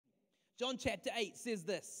John chapter 8 says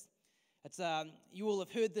this. It's you will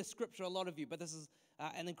have heard this scripture, a lot of you, but this is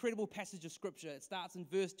an incredible passage of scripture. It starts in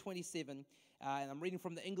verse 27, and I'm reading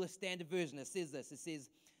from the English Standard Version. It says this. It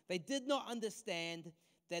says, "They did not understand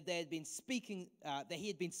that he had been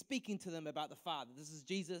speaking to them about the Father." This is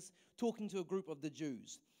Jesus talking to a group of the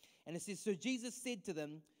Jews. And it says, "So Jesus said to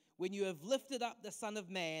them, 'When you have lifted up the Son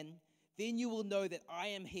of Man, then you will know that I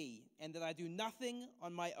am he, and that I do nothing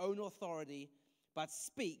on my own authority, but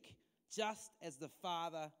speak just as the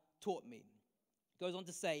Father taught me.'" It goes on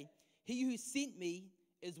to say, "He who sent me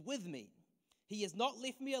is with me. He has not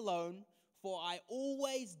left me alone, for I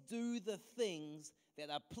always do the things that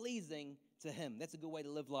are pleasing to him." That's a good way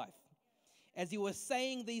to live life. "As he was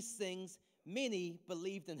saying these things, many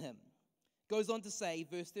believed in him." Goes on to say,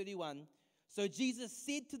 verse 31, "So Jesus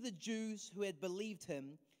said to the Jews who had believed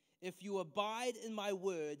him, 'If you abide in my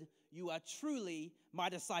word, you are truly my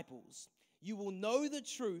disciples. You will know the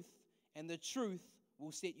truth, and the truth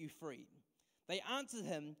will set you free.' They answered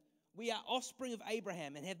him, 'We are offspring of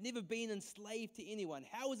Abraham and have never been enslaved to anyone.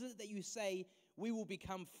 How is it that you say we will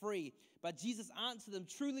become free?' But Jesus answered them,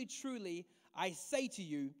 'Truly, truly, I say to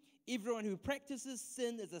you, everyone who practices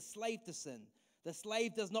sin is a slave to sin. The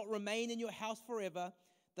slave does not remain in your house forever.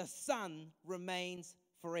 The Son remains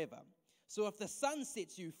forever. So if the Son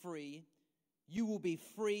sets you free, you will be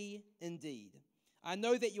free indeed. I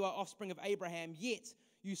know that you are offspring of Abraham, yet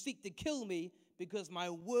you seek to kill me because my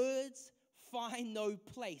words find no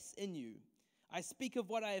place in you. I speak of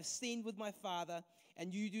what I have seen with my Father,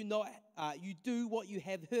 and you do what you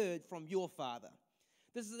have heard from your father.'"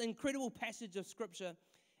 This is an incredible passage of Scripture,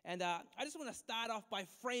 and I just want to start off by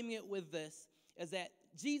framing it with this, is that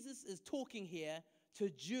Jesus is talking here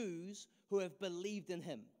to Jews who have believed in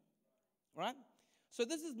him, right? So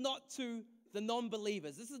this is not to the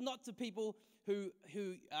non-believers. This is not to people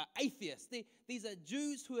who are atheists. These are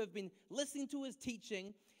Jews who have been listening to his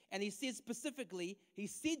teaching. And he says specifically, he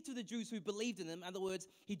said to the Jews who believed in him, in other words,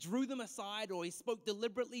 he drew them aside, or he spoke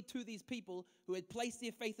deliberately to these people who had placed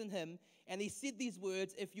their faith in him. And he said these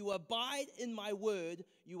words, "If you abide in my word,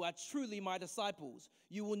 you are truly my disciples.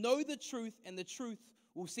 You will know the truth, and the truth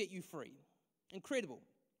will set you free." Incredible.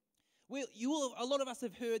 A lot of us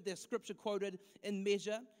have heard the scripture quoted in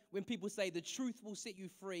measure when people say the truth will set you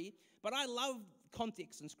free. But I love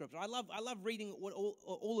context in Scripture. I love reading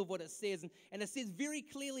all of what it says. And it says very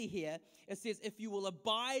clearly here, it says, "If you will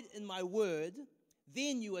abide in my word,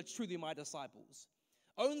 then you are truly my disciples."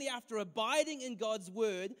 Only after abiding in God's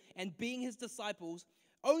word and being his disciples,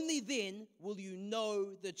 only then will you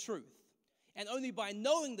know the truth. And only by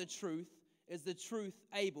knowing the truth is the truth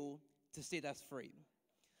able to set us free.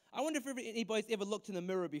 I wonder if anybody's ever looked in the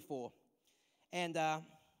mirror before and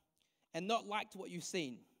not liked what you've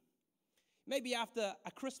seen. Maybe after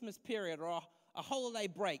a Christmas period or a holiday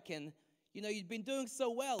break, and you'd been doing so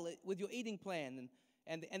well with your eating plan,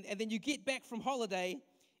 and then you get back from holiday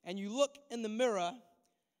and you look in the mirror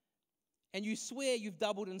and you swear you've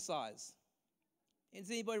doubled in size. Does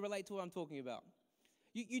anybody relate to what I'm talking about?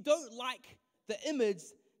 You don't like the image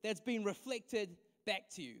that's been reflected back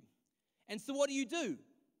to you. And so what do?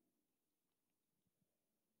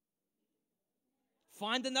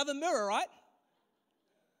 Find another mirror, right?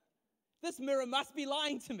 This mirror must be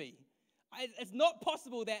lying to me. It's not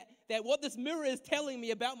possible that what this mirror is telling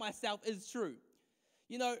me about myself is true.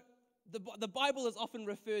 The Bible is often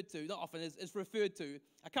referred to, not often, is referred to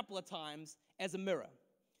a couple of times as a mirror.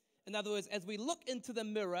 In other words, as we look into the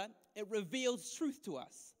mirror, it reveals truth to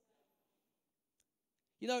us.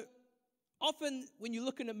 Often when you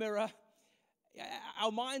look in a mirror,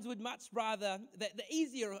 our minds would much rather, the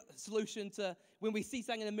easier solution to when we see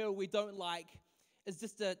something in the mirror we don't like is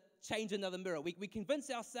just to change another mirror. We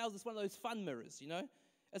convince ourselves it's one of those fun mirrors,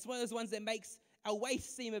 It's one of those ones that makes our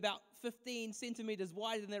waist seem about 15 centimeters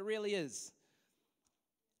wider than it really is.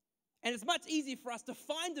 And it's much easier for us to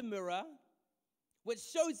find a mirror which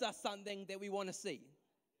shows us something that we want to see.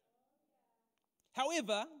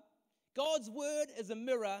 However, God's word is a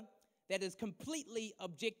mirror that is completely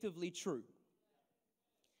objectively true.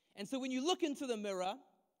 And so when you look into the mirror,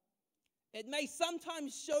 it may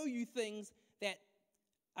sometimes show you things that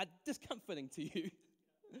are discomforting to you,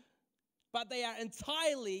 but they are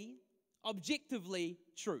entirely objectively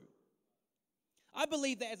true. I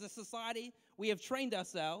believe that as a society, we have trained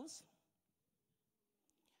ourselves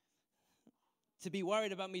to be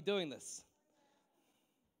worried about me doing this.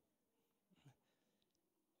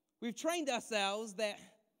 We've trained ourselves that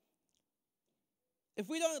if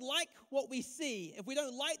we don't like what we see, if we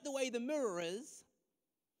don't like the way the mirror is,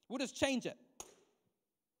 we'll just change it.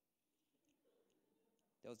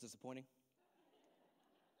 That was disappointing.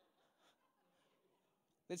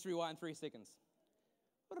 Let's rewind 3 seconds.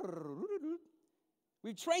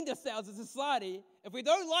 We've trained ourselves as a society, if we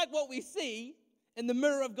don't like what we see in the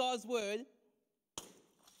mirror of God's word,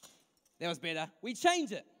 that was better. We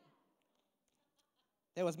change it.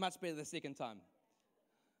 That was much better the second time.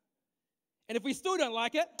 And if we still don't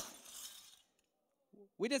like it,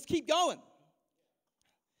 we just keep going.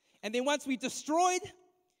 And then once we've destroyed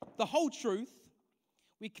the whole truth,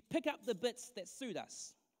 we pick up the bits that suit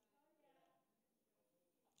us.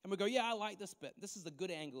 And we go, yeah, I like this bit. This is a good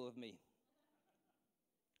angle of me.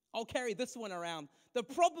 I'll carry this one around. The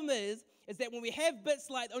problem is that when we have bits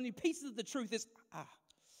like only pieces of the truth is, I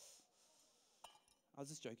was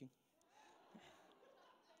just joking.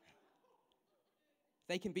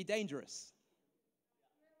 They can be dangerous.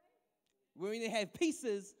 When we have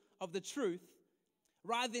pieces of the truth,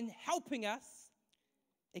 rather than helping us,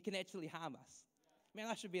 it can actually harm us. Man,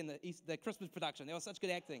 I should be in the Christmas production. That was such good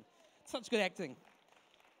acting. Such good acting.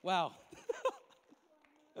 Wow.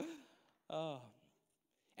 Oh.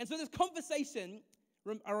 And so this conversation,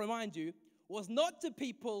 I remind you, was not to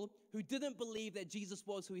people who didn't believe that Jesus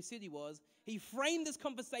was who he said he was. He framed this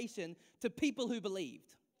conversation to people who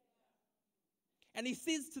believed. And he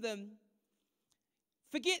says to them,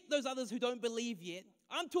 forget those others who don't believe yet.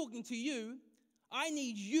 I'm talking to you. I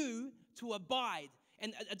need you to abide.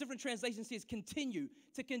 And a different translation says continue.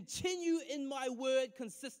 To continue in my word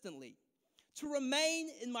consistently. To remain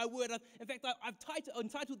in my word. In fact, I've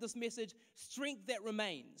entitled this message, Strength That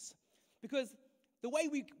Remains. Because the way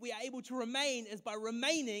we are able to remain is by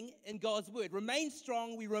remaining in God's word. Remain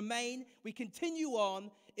strong, we continue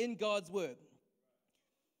on in God's word.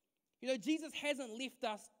 You know, Jesus hasn't left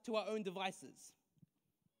us to our own devices.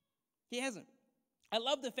 He hasn't. I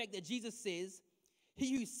love the fact that Jesus says,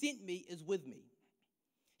 he who sent me is with me.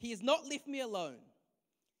 He has not left me alone.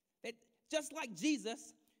 That just like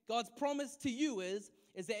Jesus, God's promise to you is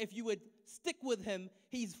that if you would stick with him,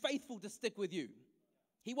 he's faithful to stick with you.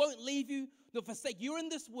 He won't leave you nor forsake you. You're in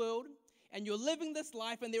this world and you're living this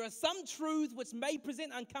life, and there are some truths which may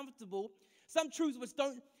present uncomfortable, some truths which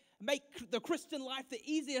don't make the Christian life the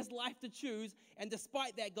easiest life to choose, and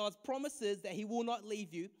despite that, God's promise is that he will not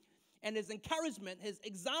leave you. And his encouragement, his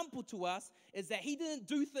example to us is that he didn't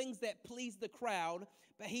do things that pleased the crowd,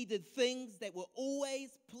 but he did things that were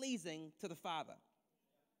always pleasing to the Father.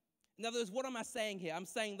 In other words, what am I saying here? I'm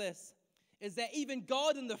saying this, is that even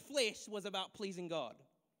God in the flesh was about pleasing God.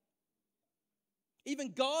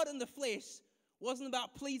 Even God in the flesh wasn't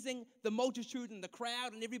about pleasing the multitude and the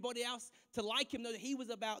crowd and everybody else to like him. No, he was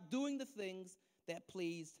about doing the things that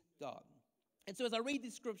pleased God. And so as I read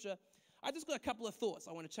this scripture, I just got a couple of thoughts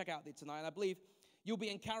I want to check out there tonight. I believe you'll be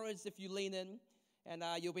encouraged if you lean in, and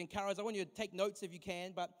you'll be encouraged. I want you to take notes if you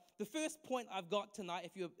can. But the first point I've got tonight,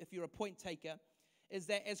 if you're a point taker, is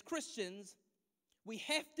that as Christians, we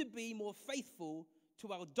have to be more faithful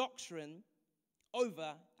to our doctrine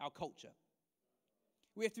over our culture.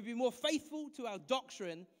 We have to be more faithful to our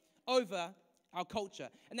doctrine over our culture.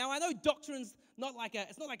 And now I know doctrine's not like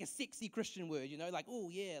a sexy Christian word, you know, like, oh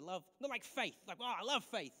yeah, love, not like faith, like, oh, I love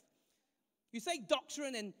faith. You say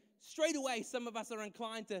doctrine and straight away some of us are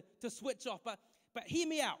inclined to switch off, but hear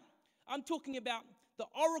me out. I'm talking about the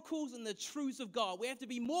oracles and the truths of God. We have to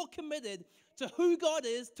be more committed to who God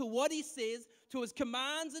is, to what he says, to his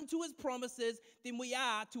commands and to his promises than we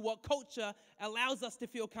are to what culture allows us to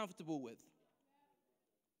feel comfortable with.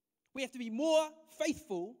 We have to be more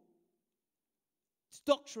faithful to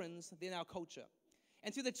doctrines than our culture.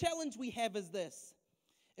 And so the challenge we have is this,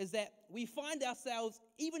 is that we find ourselves,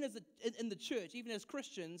 even in the church, even as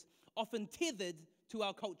Christians, often tethered to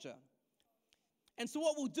our culture. And so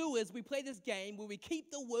what we'll do is we play this game where we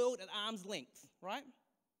keep the world at arm's length, right?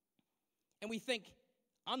 And we think,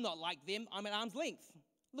 I'm not like them, I'm at arm's length.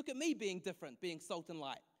 Look at me being different, being salt and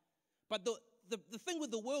light. But the thing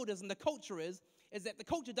with the world is, and the culture is that the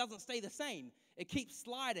culture doesn't stay the same. It keeps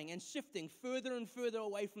sliding and shifting further and further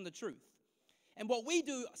away from the truth. And what we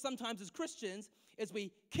do sometimes as Christians is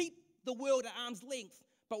we keep the world at arm's length,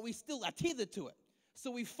 but we still are tethered to it. So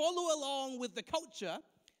we follow along with the culture,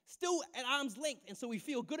 still at arm's length, and so we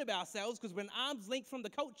feel good about ourselves because we're at arm's length from the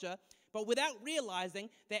culture, but without realizing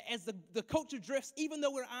that as the culture drifts, even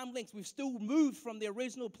though we're at arm's length, we've still moved from the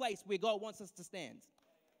original place where God wants us to stand.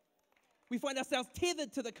 We find ourselves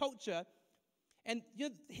tethered to the culture. And you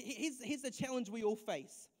know, here's the challenge we all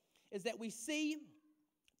face, is that we see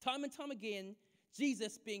time and time again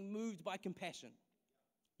Jesus being moved by compassion.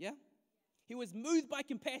 Yeah? He was moved by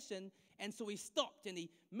compassion, and so he stopped and he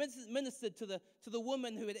ministered to the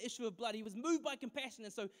woman who had an issue of blood. He was moved by compassion,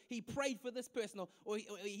 and so he prayed for this person, or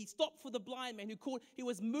he stopped for the blind man who called. He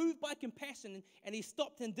was moved by compassion, and he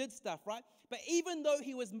stopped and did stuff, right? But even though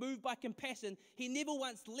he was moved by compassion, he never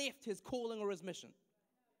once left his calling or his mission.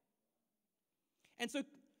 And so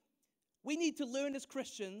we need to learn as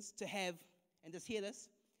Christians to have, and just hear this,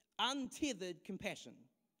 untethered compassion.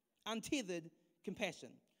 Untethered compassion.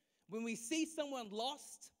 When we see someone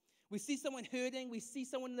lost, we see someone hurting, we see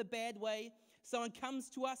someone in a bad way, someone comes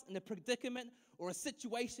to us in a predicament or a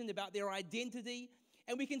situation about their identity,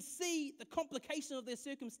 and we can see the complication of their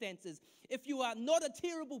circumstances. If you are not a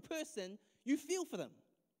terrible person, you feel for them.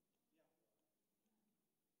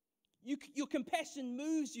 Your compassion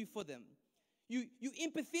moves you for them. You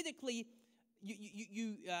empathetically,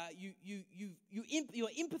 you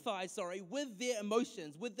empathize, with their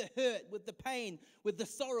emotions, with the hurt, with the pain, with the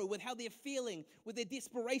sorrow, with how they're feeling, with their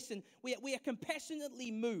desperation. We are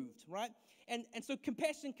compassionately moved, right? And so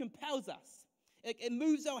compassion compels us. It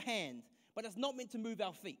moves our hand, but it's not meant to move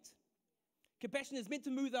our feet. Compassion is meant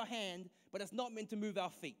to move our hand, but it's not meant to move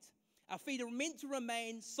our feet. Our feet are meant to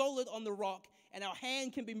remain solid on the rock, and our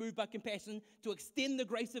hand can be moved by compassion to extend the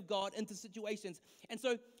grace of God into situations. And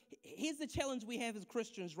so here's the challenge we have as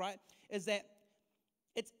Christians, right? Is that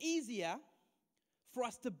it's easier for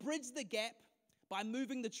us to bridge the gap by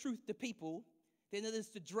moving the truth to people than it is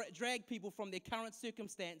to drag people from their current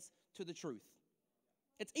circumstance to the truth.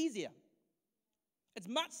 It's easier. It's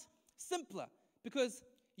much simpler because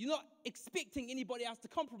you're not expecting anybody else to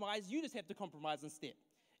compromise. You just have to compromise instead.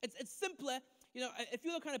 It's simpler. You know, if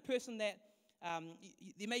you're the kind of person that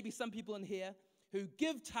there may be some people in here who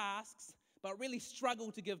give tasks but really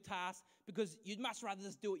struggle to give tasks because you'd much rather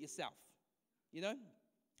just do it yourself, you know?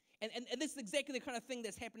 And this is exactly the kind of thing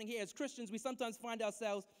that's happening here. As Christians, we sometimes find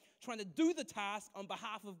ourselves trying to do the task on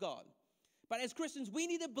behalf of God. But as Christians, we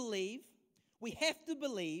need to believe, we have to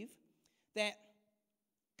believe that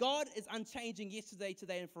God is unchanging yesterday,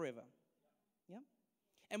 today, and forever. Yeah?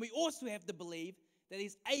 And we also have to believe that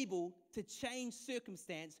He's able to change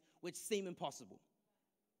circumstance which seem impossible.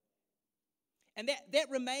 And that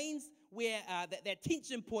remains where that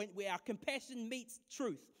tension point where our compassion meets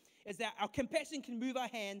truth, is that our compassion can move our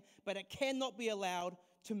hand, but it cannot be allowed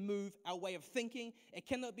to move our way of thinking. It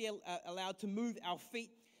cannot be allowed to move our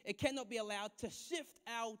feet. It cannot be allowed to shift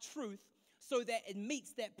our truth so that it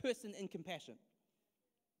meets that person in compassion.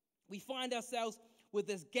 We find ourselves with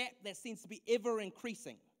this gap that seems to be ever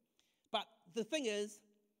increasing. But the thing is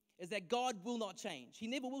that God will not change. He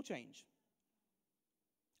never will change.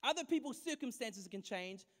 Other people's circumstances can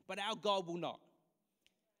change, but our God will not.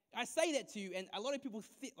 I say that to you, and a lot of people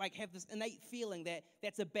have this innate feeling that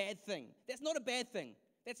that's a bad thing. That's not a bad thing.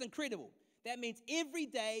 That's incredible. That means every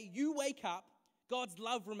day you wake up, God's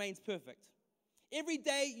love remains perfect. Every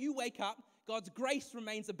day you wake up, God's grace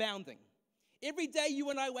remains abounding. Every day you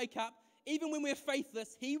and I wake up, even when we're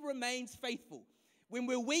faithless, He remains faithful. When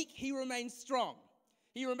we're weak, He remains strong.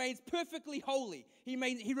 He remains perfectly holy. He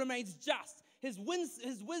remains just. His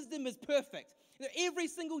wisdom is perfect. You know, every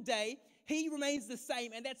single day, He remains the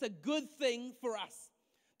same, and that's a good thing for us.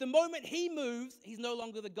 The moment He moves, He's no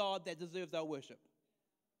longer the God that deserves our worship.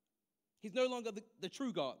 He's no longer the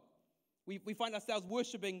true God. We find ourselves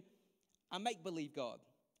worshiping a make-believe God,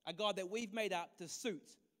 a God that we've made up to suit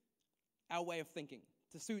our way of thinking,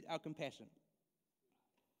 to suit our compassion.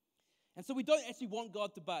 And so we don't actually want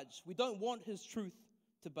God to budge. We don't want His truth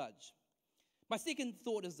to budge. My second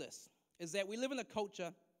thought is this, is that we live in a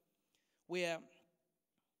culture where,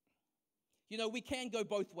 you know, we can go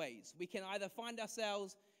both ways. We can either find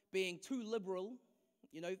ourselves being too liberal,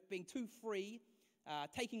 you know, being too free,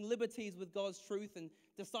 taking liberties with God's truth and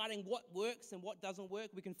deciding what works and what doesn't work.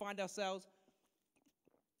 We can find ourselves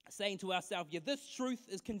saying to ourselves, yeah, this truth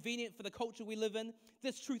is convenient for the culture we live in.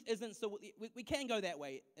 This truth isn't, so we can go that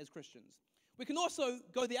way as Christians. We can also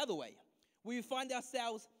go the other way. We find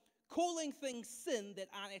ourselves calling things sin that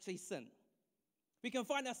aren't actually sin. We can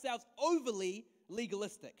find ourselves overly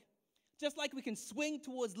legalistic. Just like we can swing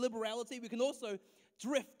towards liberality, we can also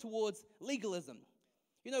drift towards legalism.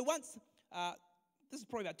 You know, once, this is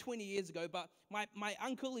probably about 20 years ago, but my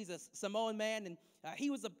uncle, he's a Samoan man, and he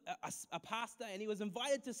was a pastor, and he was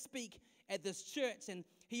invited to speak at this church, and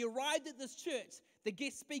he arrived at this church. The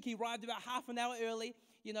guest speaker, he arrived about half an hour early,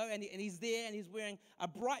 you know, and he's there, and he's wearing a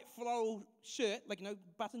bright floral shirt, like, you know,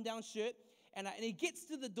 button-down shirt, and he gets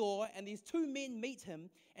to the door, and these two men meet him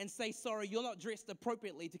and say, sorry, you're not dressed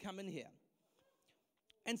appropriately to come in here.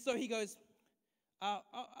 And so he goes,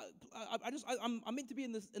 I'm meant to be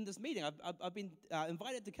in this meeting. I've been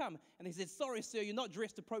invited to come. And he said, sorry, sir, you're not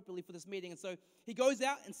dressed appropriately for this meeting. And so he goes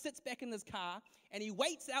out and sits back in his car, and he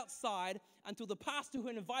waits outside until the pastor who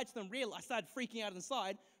invited him I started freaking out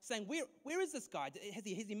inside, saying, where is this guy? Has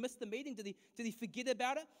he missed the meeting? Did he forget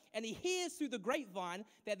about it? And he hears through the grapevine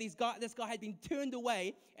that this guy had been turned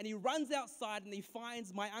away, and he runs outside and he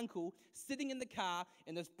finds my uncle sitting in the car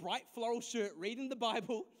in this bright floral shirt reading the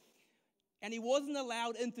Bible. And he wasn't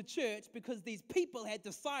allowed into church because these people had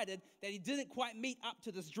decided that he didn't quite meet up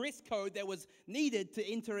to this dress code that was needed to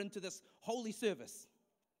enter into this holy service.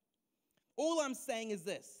 All I'm saying is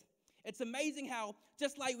this. It's amazing how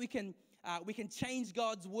just like we can change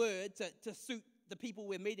God's word to suit the people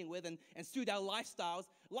we're meeting with and suit our lifestyles,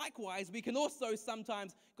 likewise, we can also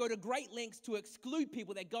sometimes go to great lengths to exclude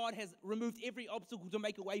people that God has removed every obstacle to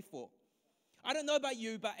make a way for. I don't know about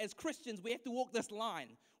you, but as Christians, we have to walk this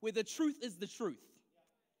line where the truth is the truth.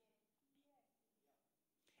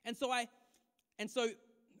 And so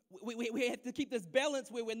we have to keep this balance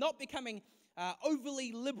where we're not becoming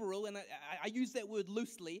overly liberal, and I use that word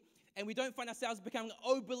loosely, and we don't find ourselves becoming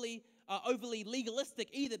overly legalistic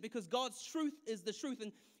either, because God's truth is the truth.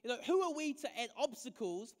 And who are we to add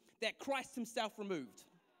obstacles that Christ himself removed?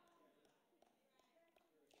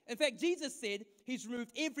 In fact, Jesus said he's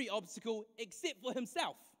removed every obstacle except for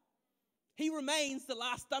himself. He remains the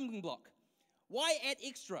last stumbling block. Why add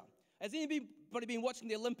extra? Has anybody been watching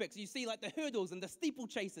the Olympics? You see like the hurdles and the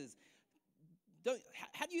steeplechasers.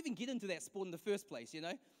 How do you even get into that sport in the first place,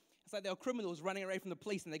 It's like there were criminals running away from the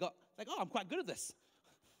police and they got like, oh, I'm quite good at this.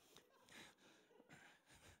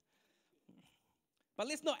 But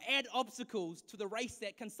let's not add obstacles to the race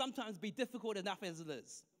that can sometimes be difficult enough as it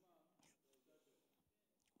is.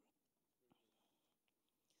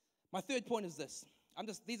 My third point is this.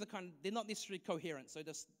 They're not necessarily coherent, so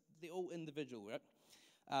they're all individual, right?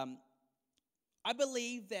 I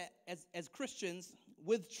believe that as Christians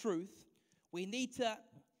with truth, we need to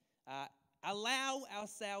allow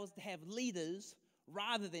ourselves to have leaders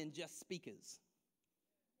rather than just speakers.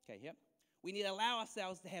 Okay, yep. We need to allow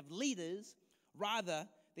ourselves to have leaders rather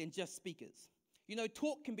than just speakers.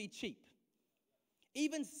 Talk can be cheap.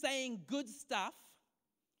 Even saying good stuff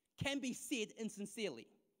can be said insincerely.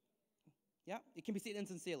 Yeah, it can be said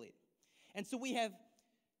insincerely. And so we have,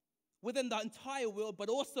 within the entire world, but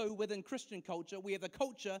also within Christian culture, we have a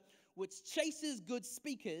culture which chases good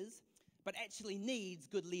speakers, but actually needs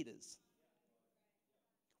good leaders.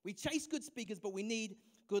 We chase good speakers, but we need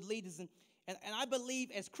good leaders. And I believe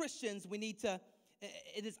as Christians,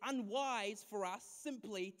 it is unwise for us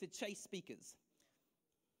simply to chase speakers.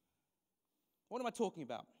 What am I talking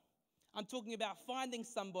about? I'm talking about finding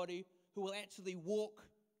somebody who will actually walk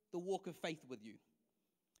the walk of faith with you.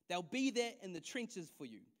 They'll be there in the trenches for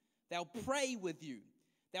you. They'll pray with you.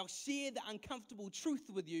 They'll share the uncomfortable truth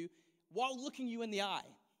with you while looking you in the eye.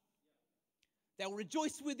 They'll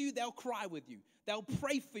rejoice with you. They'll cry with you. They'll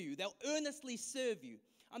pray for you. They'll earnestly serve you.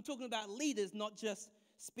 I'm talking about leaders, not just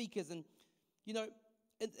speakers. And,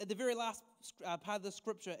 at the very last part of the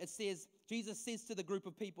scripture, it says, Jesus says to the group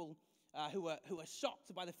of people who are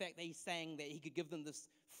shocked by the fact that he's saying that he could give them this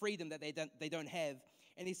freedom that they don't have.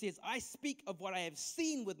 And he says, I speak of what I have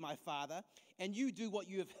seen with my Father, and you do what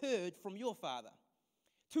you have heard from your Father.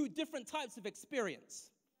 Two different types of experience.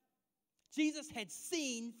 Jesus had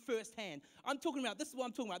seen firsthand. This is what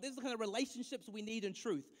I'm talking about. This is the kind of relationships we need in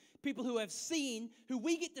truth. People who have seen, who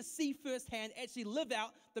we get to see firsthand, actually live out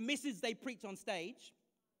the message they preach on stage.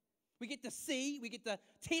 We get to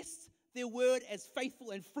test their word as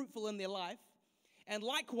faithful and fruitful in their life. And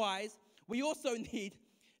likewise, we also need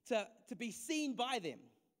to be seen by them.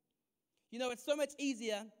 It's so much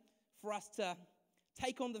easier for us to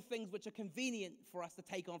take on the things which are convenient for us to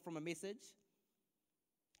take on from a message.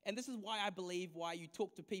 And this is why you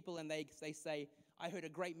talk to people and they say, I heard a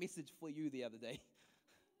great message for you the other day.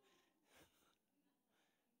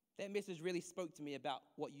 That message really spoke to me about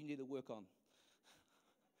what you need to work on.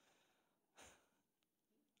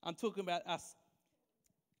 I'm talking about us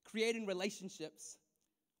creating relationships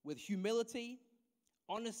with humility,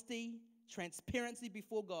 honesty, transparency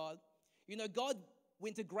before God. God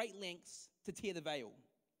went to great lengths to tear the veil.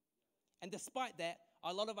 And despite that,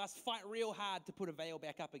 a lot of us fight real hard to put a veil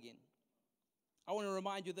back up again. I want to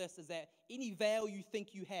remind you this, is that any veil you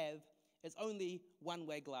think you have is only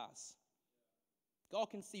one-way glass. God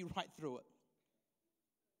can see right through it.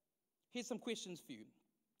 Here's some questions for you.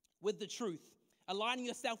 With the truth, aligning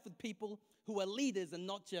yourself with people who are leaders and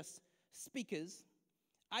not just speakers,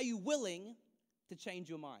 are you willing to change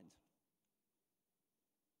your mind?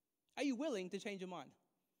 Are you willing to change your mind?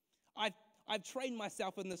 I've trained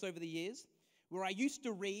myself in this over the years, where I used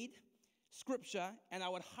to read scripture and I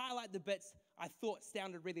would highlight the bits I thought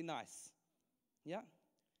sounded really nice. Yeah?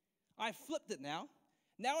 I flipped it now.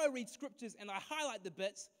 Now I read scriptures and I highlight the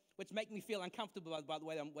bits which make me feel uncomfortable about the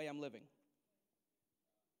way I'm living.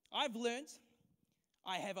 I've learned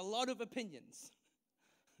I have a lot of opinions.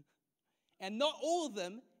 And not all of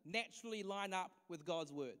them naturally line up with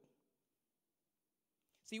God's word.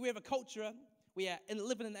 See, we have a culture, we are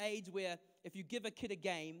living in an age where if you give a kid a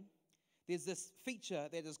game, there's this feature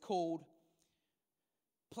that is called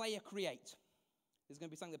player create. There's going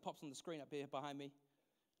to be something that pops on the screen up here behind me.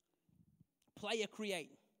 Player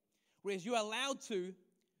create. Whereas you're allowed to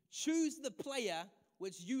choose the player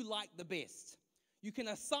which you like the best. You can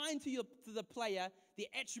assign to the player the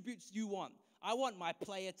attributes you want. I want my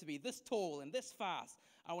player to be this tall and this fast.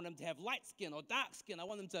 I want him to have light skin or dark skin. I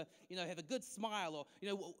want him to, have a good smile, or,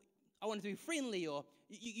 I want him to be friendly, or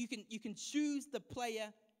you can choose the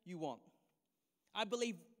player you want. I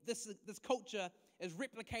believe this culture is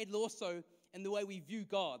replicated also in the way we view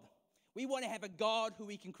God. We want to have a God who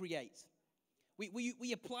we can create.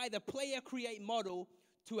 We apply the player create model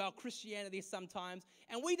to our Christianity sometimes,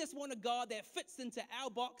 and we just want a God that fits into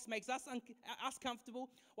our box, makes us comfortable.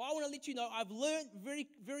 Well, I want to let you know, I've learned very,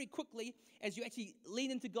 very quickly, as you actually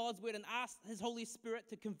lean into God's word and ask His Holy Spirit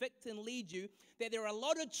to convict and lead you, that there are a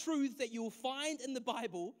lot of truths that you'll find in the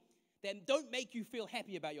Bible that don't make you feel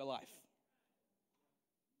happy about your life.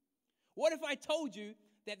 What if I told you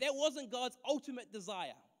that wasn't God's ultimate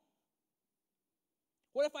desire?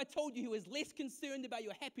 What if I told you He was less concerned about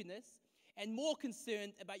your happiness and more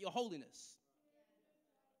concerned about your holiness?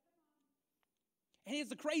 And here's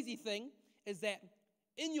the crazy thing, is that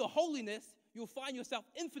in your holiness, you'll find yourself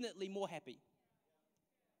infinitely more happy.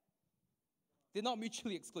 They're not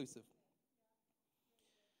mutually exclusive.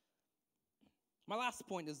 My last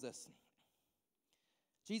point is this.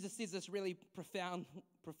 Jesus says this really profound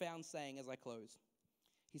saying as I close.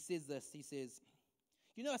 He says this,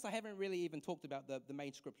 you notice I haven't really even talked about the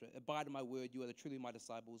main scripture. Abide in my word, you are truly my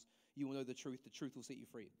disciples. You will know the truth will set you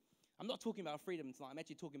free. I'm not talking about freedom tonight. I'm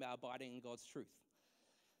actually talking about abiding in God's truth.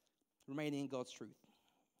 Remaining in God's truth.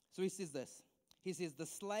 So he says this. He says, the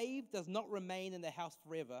slave does not remain in the house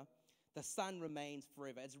forever. The son remains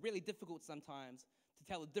forever. It's really difficult sometimes to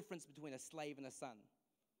tell the difference between a slave and a son.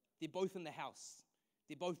 They're both in the house.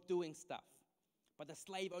 They're both doing stuff. But the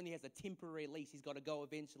slave only has a temporary lease. He's got to go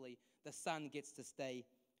eventually. The son gets to stay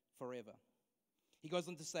forever. He goes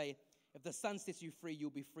on to say, if the son sets you free, you'll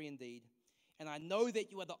be free indeed. And I know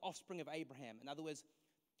that you are the offspring of Abraham. In other words,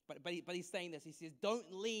 but he's saying this. He says,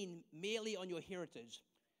 don't lean merely on your heritage.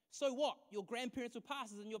 So what? Your grandparents were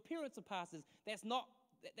pastors and your parents are pastors. That's not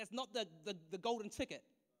the golden ticket.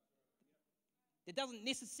 It doesn't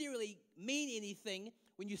necessarily mean anything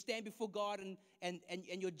when you stand before God and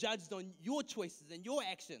you're judged on your choices and your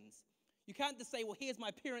actions. You can't just say, well, here's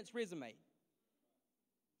my parents' resume.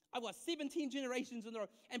 I've got 17 generations in a row.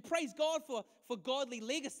 And praise God for godly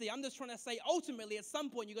legacy. I'm just trying to say, ultimately, at some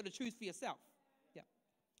point, you've got to choose for yourself. Yeah.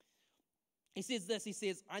 He says this. He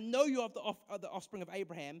says, I know you are the offspring of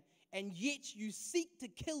Abraham, and yet you seek to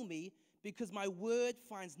kill me because my word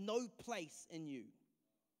finds no place in you.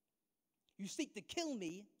 You seek to kill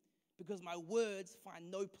me because my words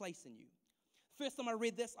find no place in you. First time I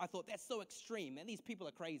read this, I thought, that's so extreme. Man, these people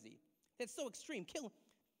are crazy. That's so extreme. Kill him.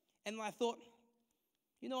 And I thought,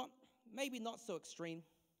 you know what? Maybe not so extreme.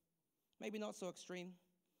 Maybe not so extreme.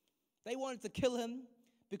 They wanted to kill him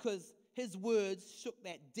because his words shook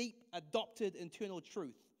that deep, adopted, internal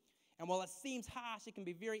truth. And while it seems harsh, it can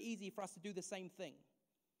be very easy for us to do the same thing.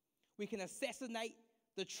 We can assassinate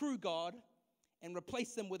the true God and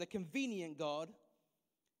replace him with a convenient God.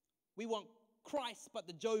 We want Christ, but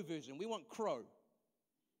the Joe version. We want Crow.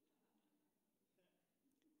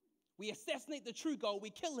 We assassinate the true God. We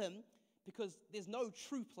kill him because there's no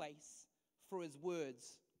true place for his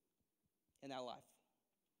words in our life.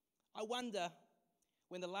 I wonder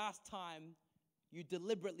when the last time you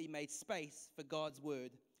deliberately made space for God's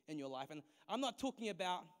word in your life. And I'm not talking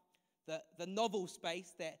about the novel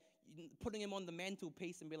space that putting him on the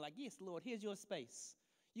mantelpiece and be like, yes, Lord, here's your space.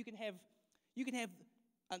 You can have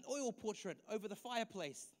an oil portrait over the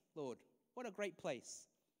fireplace, Lord. What a great place.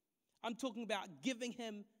 I'm talking about giving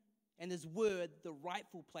him and his word the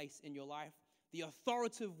rightful place in your life, the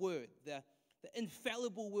authoritative word, the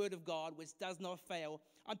infallible word of God, which does not fail.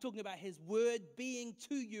 I'm talking about his word being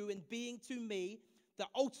to you and being to me the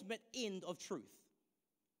ultimate end of truth.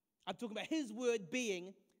 I'm talking about his word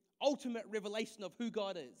being ultimate revelation of who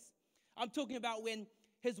God is. I'm talking about when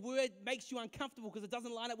his word makes you uncomfortable because it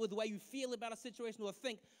doesn't line up with the way you feel about a situation or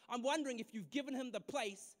think. I'm wondering if you've given him the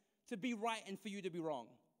place to be right and for you to be wrong.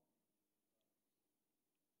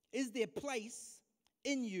 Is there place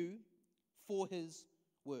in you for his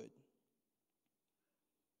word?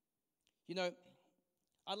 You know,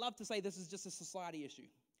 I'd love to say this is just a society issue.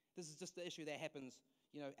 This is just the issue that happens,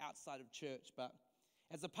 outside of church. But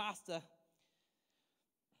as a pastor,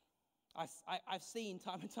 I've seen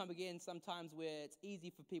time and time again sometimes where it's easy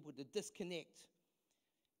for people to disconnect,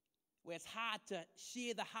 where it's hard to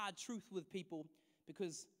share the hard truth with people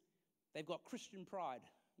because they've got Christian pride,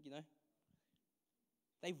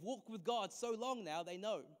 They've walked with God so long now, they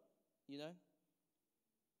know, No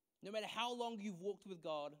matter how long you've walked with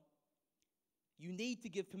God, you need to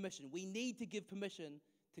give permission. We need to give permission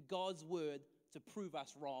to God's word to prove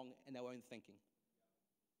us wrong in our own thinking.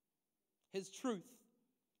 His truth,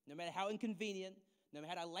 no matter how inconvenient, no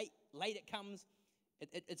matter how late it comes,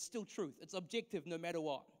 it's still truth. It's objective no matter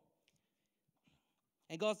what.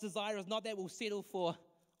 And God's desire is not that we'll settle for,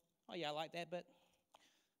 oh yeah, I like that bit.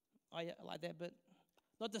 Oh yeah, I like that bit.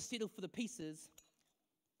 Not to settle for the pieces,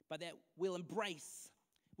 but that we'll embrace,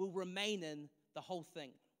 we'll remain in the whole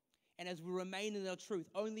thing. And as we remain in our truth,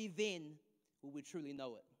 only then will we truly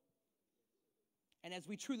know it. And as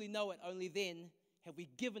we truly know it, only then have we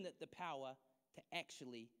given it the power to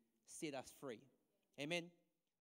actually set us free. Amen.